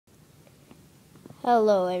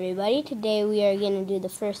Hello everybody, today we are going to do the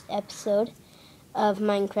first episode of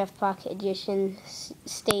Minecraft Pocket Edition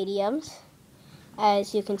stadiums.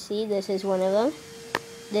 As you can see, this is one of them.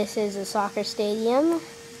 This is a soccer stadium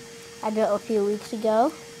I built a few weeks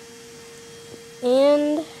ago.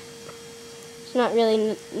 And it's not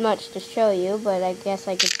really much to show you, but I guess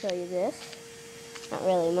I could show you this. Not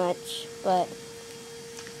really much, but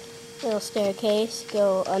little staircase,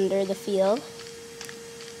 go under the field.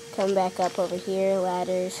 Come back up over here,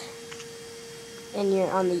 ladders, and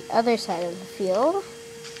you're on the other side of the field.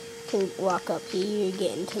 You can walk up here, you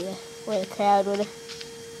get into where the crowd would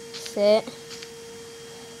sit.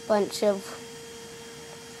 Bunch of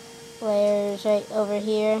layers right over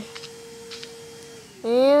here.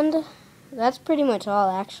 And that's pretty much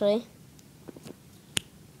all, actually.